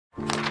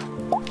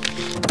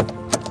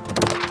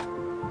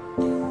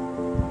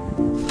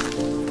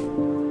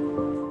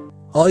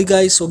Okay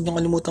guys, huwag niyo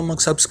kalimutan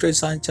mag-subscribe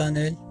sa aking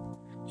channel.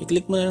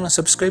 I-click mo na lang ang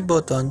subscribe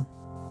button.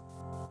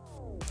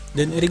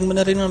 Then i-ring mo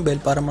na rin ang bell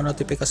para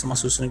ma-notify ka sa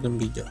mga susunod ng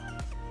video.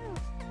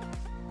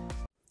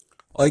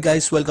 Okay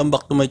guys, welcome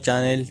back to my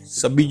channel.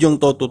 Sa video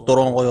to,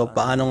 tuturuan ko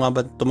paano nga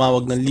ba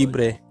tumawag ng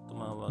libre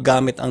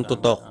gamit ang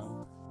tutok.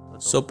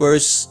 So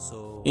first,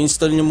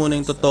 install nyo muna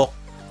yung tutok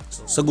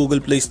sa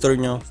Google Play Store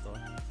nyo.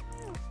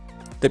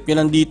 Tap nyo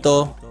lang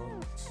dito,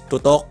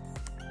 tutok.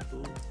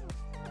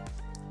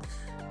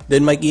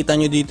 Then makikita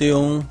nyo dito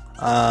yung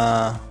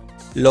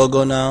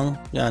logo ng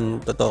yan,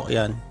 tutok,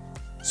 yan.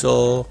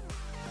 So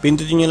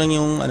pindutin nyo lang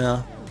yung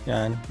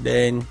yan.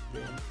 Then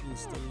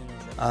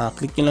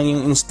click nyo lang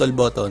yung install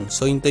button.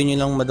 So hintayin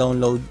nyo lang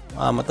ma-download,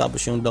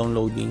 matapos yung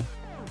downloading.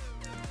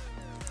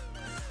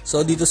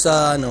 So dito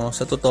sa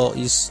sa tutok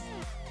is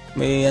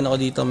may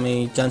dito,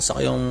 may chance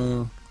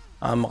kayong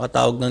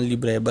makatawag ng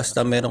libre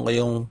basta meron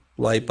kayong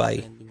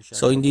WiFi.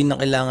 So hindi na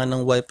kailangan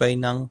ng WiFi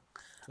ng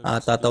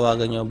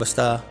tatawagan nyo,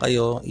 basta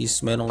kayo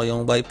is meron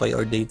kayong WiFi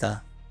or data.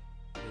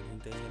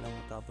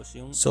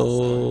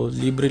 So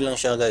libre lang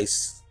siya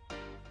guys.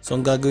 So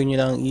ang gagawin nyo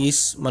lang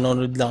is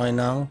manonood lang kayo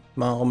ng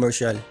mga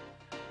commercial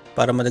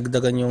para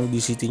madagdagan yung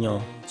DCT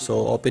nyo.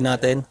 So open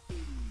natin.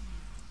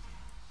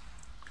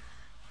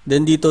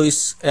 Then dito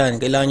is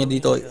ayan, kailangan nyo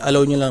dito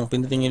allow nyo lang,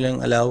 pindutin nyo lang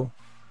allow.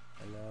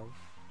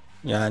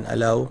 Yan,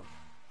 allow.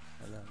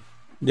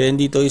 Then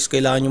dito is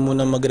kailangan nyo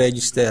muna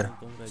mag-register.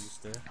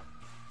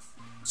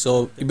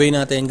 So ibayin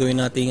natin, gawin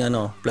natin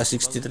plus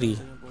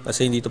 63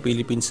 kasi hindi to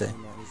Philippines eh.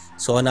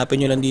 So hanapin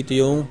nyo lang dito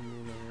yung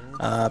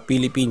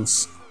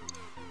Philippines.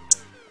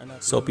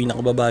 So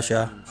pinakababa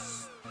siya,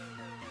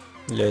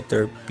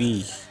 letter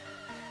P.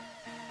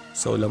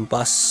 So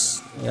lampas,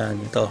 yan,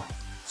 ito.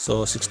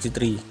 So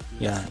 63,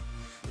 yan.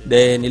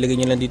 Then ilagay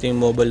nyo lang dito yung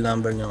mobile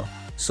number nyo.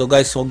 So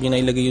guys, huwag nyo na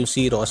ilagay yung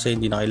 0 kasi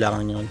hindi na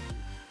kailangan yun.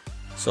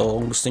 So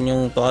kung gusto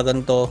nyo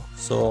tawagan to,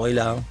 so okay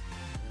lang,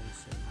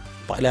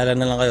 pakilala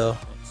na lang kayo.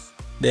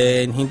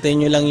 Then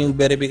hintayin nyo lang yung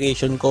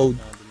verification code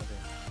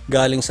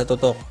galing sa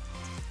tutok.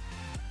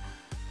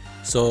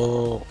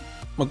 So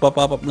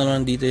magpa-pop up na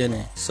lang dito yan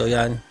eh. So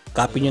yan,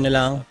 copy nyo na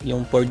lang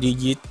yung 4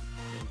 digit.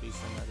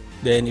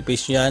 Then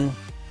i-paste nyo yan.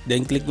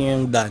 Then click nyo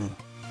yung done.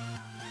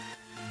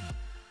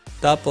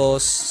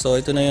 Tapos, so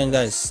ito na yan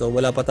guys. So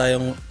wala pa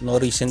tayong no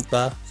recent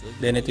pa.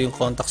 Then ito yung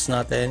contacts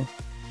natin.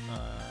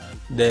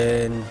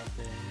 Then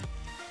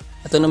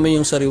ito naman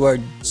yung sa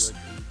rewards.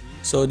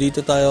 So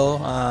dito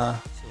tayo,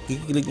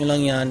 i-click nyo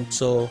lang yan.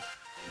 So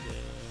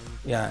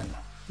yan.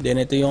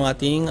 Then ito yung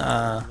ating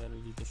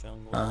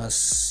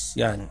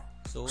yan.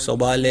 So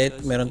wallet,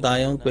 meron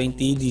tayong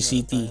 20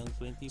 DCT.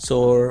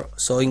 So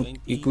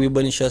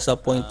equivalent siya sa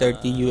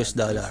 0.30 US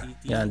dollar.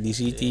 Yan,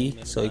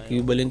 DCT. So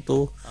equivalent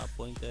to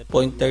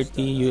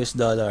 0.30 US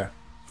dollar.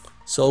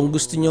 So kung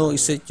gusto nyo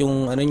iset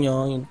yung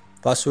yung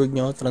password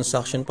nyo,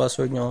 transaction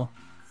password nyo.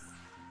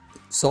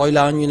 So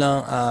kailangan nyo lang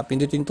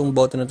pindutin tong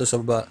button na to sa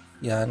baba.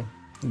 Yan.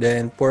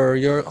 Then for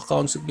your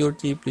account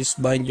security, please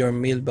bind your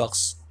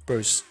mailbox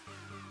first.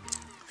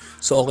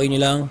 So okay nyo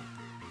lang.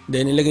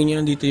 Then ilagay nyo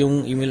lang dito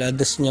yung email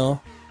address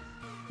nyo.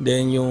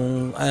 Then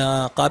yung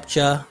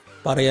captcha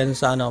para yan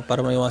sa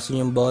para maiwasan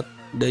yung bot.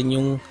 Then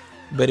yung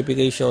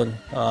verification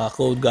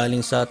code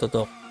galing sa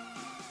tutok.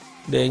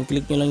 Then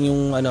click nyo lang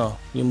yung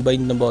yung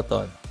bind na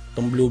button,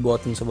 itong blue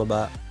button sa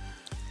baba.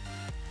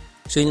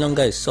 So yun lang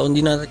guys. So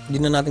hindi na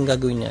natin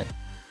gagawin yan.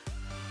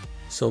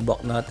 So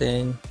back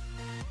natin.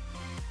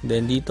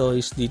 Then dito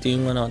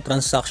yung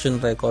transaction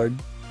record.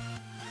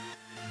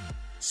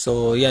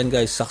 So yan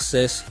guys,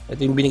 success.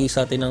 Ito yung binigay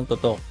sa atin ng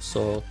tutok.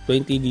 So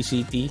 20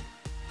 DCT.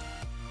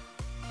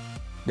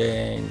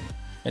 Then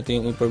ito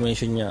yung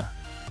information niya.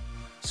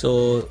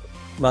 So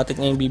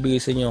matik na yung bibigay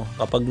sa inyo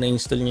kapag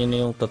na-install niyo na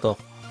yung tutok.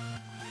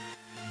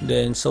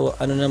 Then so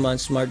naman,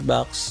 smart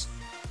box.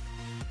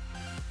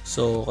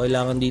 So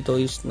kailangan dito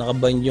is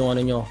nakabind yung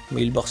nyo,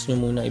 mailbox nyo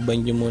muna,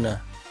 i-bind nyo muna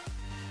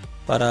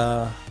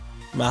para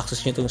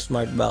ma-access nyo itong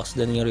smart box.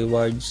 Then yung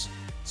rewards.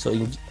 So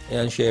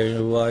ayan, share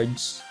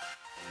rewards.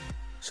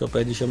 So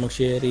pwede siya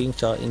mag-sharing,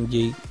 tsaka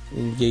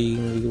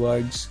enjoying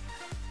rewards.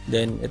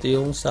 Then ito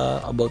yung sa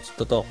about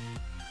tutok.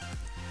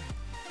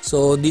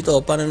 So dito,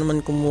 paano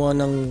naman kumuha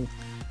ng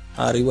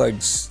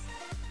rewards?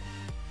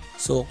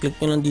 So click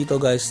nyo lang dito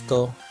guys,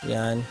 to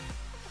yan,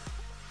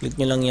 click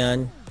nyo lang yan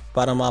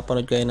para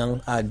makapanood kayo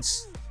ng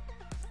ads.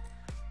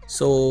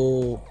 So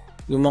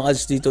yung mga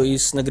ads dito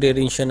is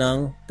nagre-range siya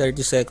ng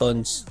 30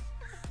 seconds.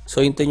 So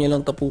hintayin nyo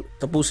lang,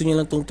 tapusin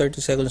nyo lang tong 30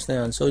 seconds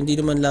na yan. So hindi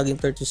naman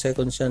laging 30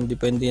 seconds yan,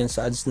 depende yan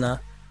sa ads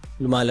na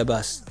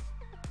lumalabas.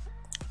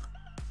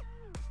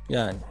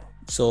 Yan.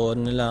 So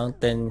lang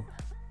 10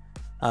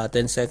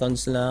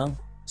 seconds lang.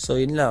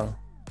 So yun lang.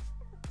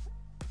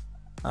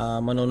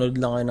 Manonood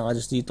lang kayo ng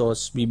ads dito,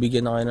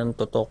 bibigyan na kayo ng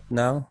tutok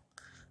ng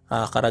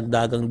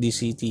karagdagang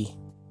DCT.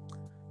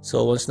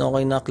 So once na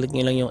okay na, click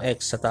nyo lang yung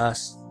X sa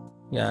taas.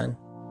 Yan.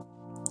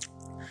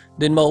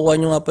 Then makukuha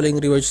nyo nga pala yung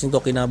rewards nito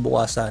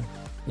kinabukasan.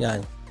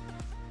 Yan.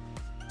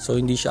 So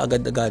hindi siya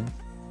agad-agad,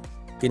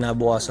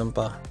 kinabukasan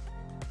pa.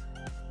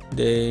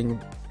 Then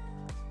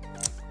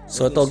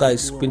So ito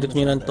guys, pindot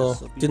nyo lang to.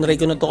 Tinry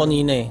ko na to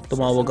kanina eh.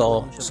 Tumawag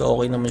ako. So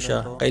okay naman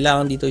siya.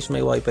 Kailangan dito is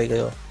may wifi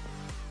kayo.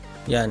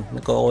 Yan,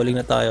 nagko-calling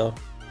na tayo.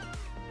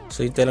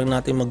 So hintay lang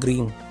natin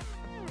mag-green.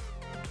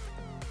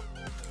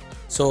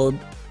 So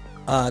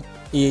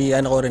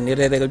ano ko rin,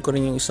 i-record ko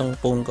rin yung isang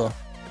phone ko.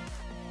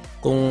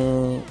 Kung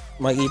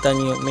makikita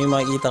niyo, may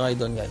makikita kayo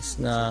doon guys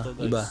na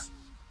iba.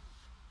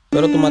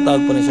 Pero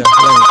tumatawag pa rin siya.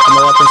 Yan, kung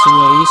mapapansin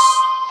niyo is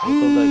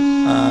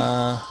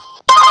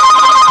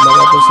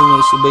mapapansin niyo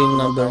is iba yung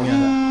number niya.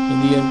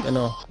 Hindi yun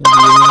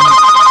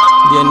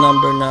hindi yung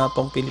number na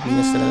pang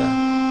Pilipinas talaga.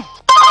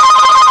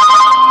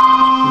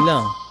 Yun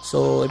lang.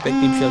 So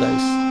effective siya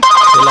guys.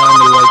 Kailangan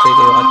may wifi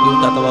kayo at yung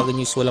tatawagin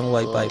niyo is walang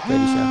wifi,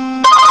 pwede siya.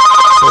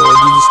 So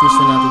di-dismiss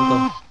na natin to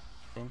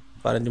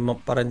para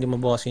hindi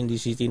mabawas yung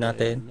DCT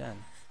natin.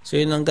 So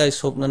yun lang guys,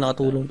 hope na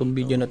nakatulong tong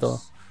video na to.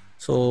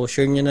 So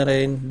share nyo na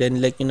rin, then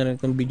like nyo na rin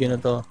tong video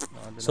na to.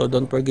 So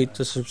don't forget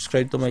to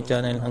subscribe to my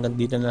channel. Hanggang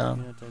dito na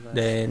lang.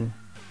 Then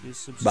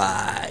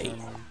bye.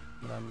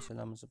 Maraming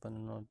salamat sa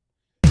panonood.